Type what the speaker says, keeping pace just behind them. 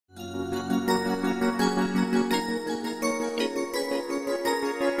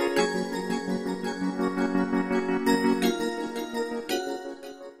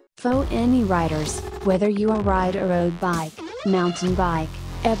For any riders, whether you ride a road bike, mountain bike,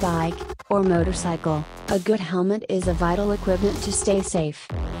 e-bike, or motorcycle, a good helmet is a vital equipment to stay safe.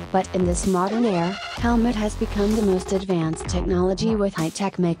 But in this modern era, helmet has become the most advanced technology with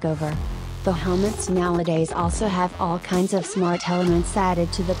high-tech makeover. The helmets nowadays also have all kinds of smart elements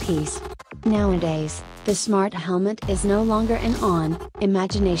added to the piece. Nowadays, the smart helmet is no longer an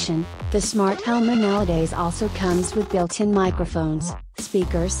imagination. The smart helmet nowadays also comes with built-in microphones,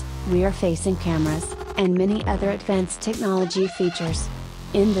 speakers, rear-facing cameras, and many other advanced technology features.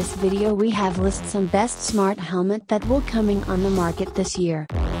 In this video we have listed some best smart helmet that will coming on the market this year.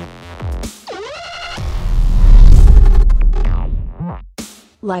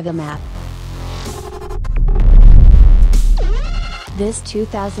 Livemap. This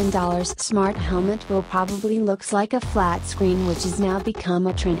 $2,000 smart helmet will probably looks like a flat screen, which has now become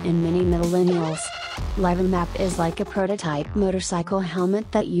a trend in many millennials. Livemap is like a prototype motorcycle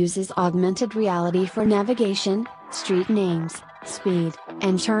helmet that uses augmented reality for navigation, street names, speed,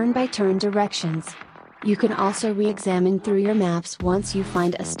 and turn-by-turn directions. You can also re-examine through your maps once you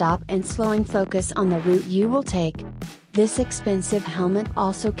find a stop and slowing focus on the route you will take. This expensive helmet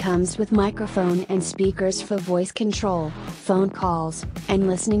also comes with microphone and speakers for voice control, phone calls, and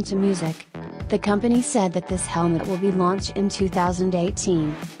listening to music. The company said that this helmet will be launched in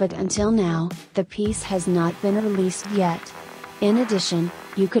 2018, but until now, the piece has not been released yet. In addition,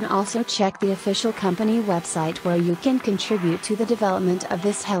 you can also check the official company website where you can contribute to the development of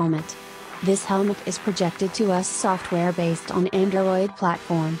this helmet. This helmet is projected to us software based on Android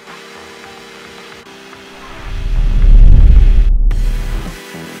platform.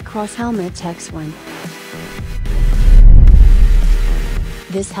 Cross Helmet X1.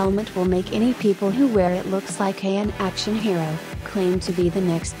 This helmet will make any people who wear it looks like an action hero. Claimed to be the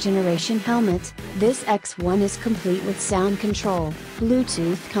next generation helmet, this X1 is complete with sound control,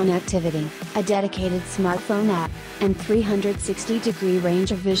 Bluetooth connectivity, a dedicated smartphone app, and 360-degree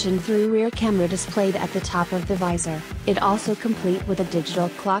range of vision through rear camera displayed at the top of the visor. It also complete with a digital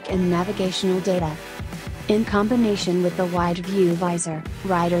clock and navigational data. In combination with the wide view visor,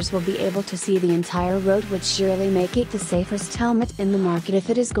 riders will be able to see the entire road, which surely make it the safest helmet in the market if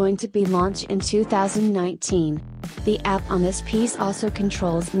it is going to be launched in 2019. The app on this piece also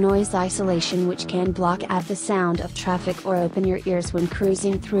controls noise isolation, which can block out the sound of traffic or open your ears when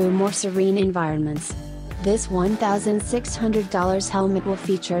cruising through more serene environments. This $1,600 helmet will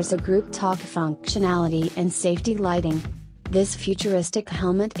features a group talk functionality and safety lighting. This futuristic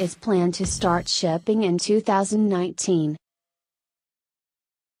helmet is planned to start shipping in 2019.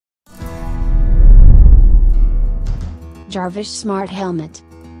 Jarvish Smart Helmet.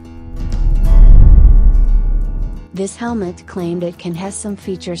 This helmet claimed it can has some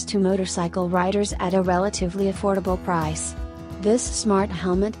features to motorcycle riders at a relatively affordable price. This smart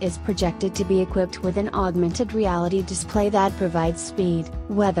helmet is projected to be equipped with an augmented reality display that provides speed,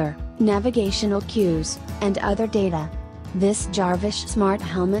 weather, navigational cues, and other data. This Jarvish Smart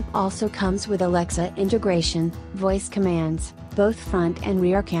Helmet also comes with Alexa integration, voice commands, both front and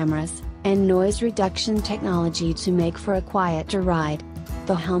rear cameras, and noise reduction technology to make for a quieter ride.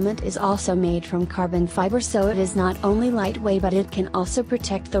 The helmet is also made from carbon fiber, so it is not only lightweight but it can also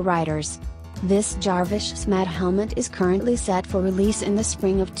protect the riders. This Jarvish Smart Helmet is currently set for release in the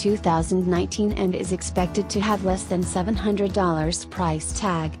spring of 2019 and is expected to have less than $700 price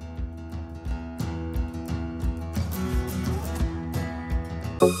tag.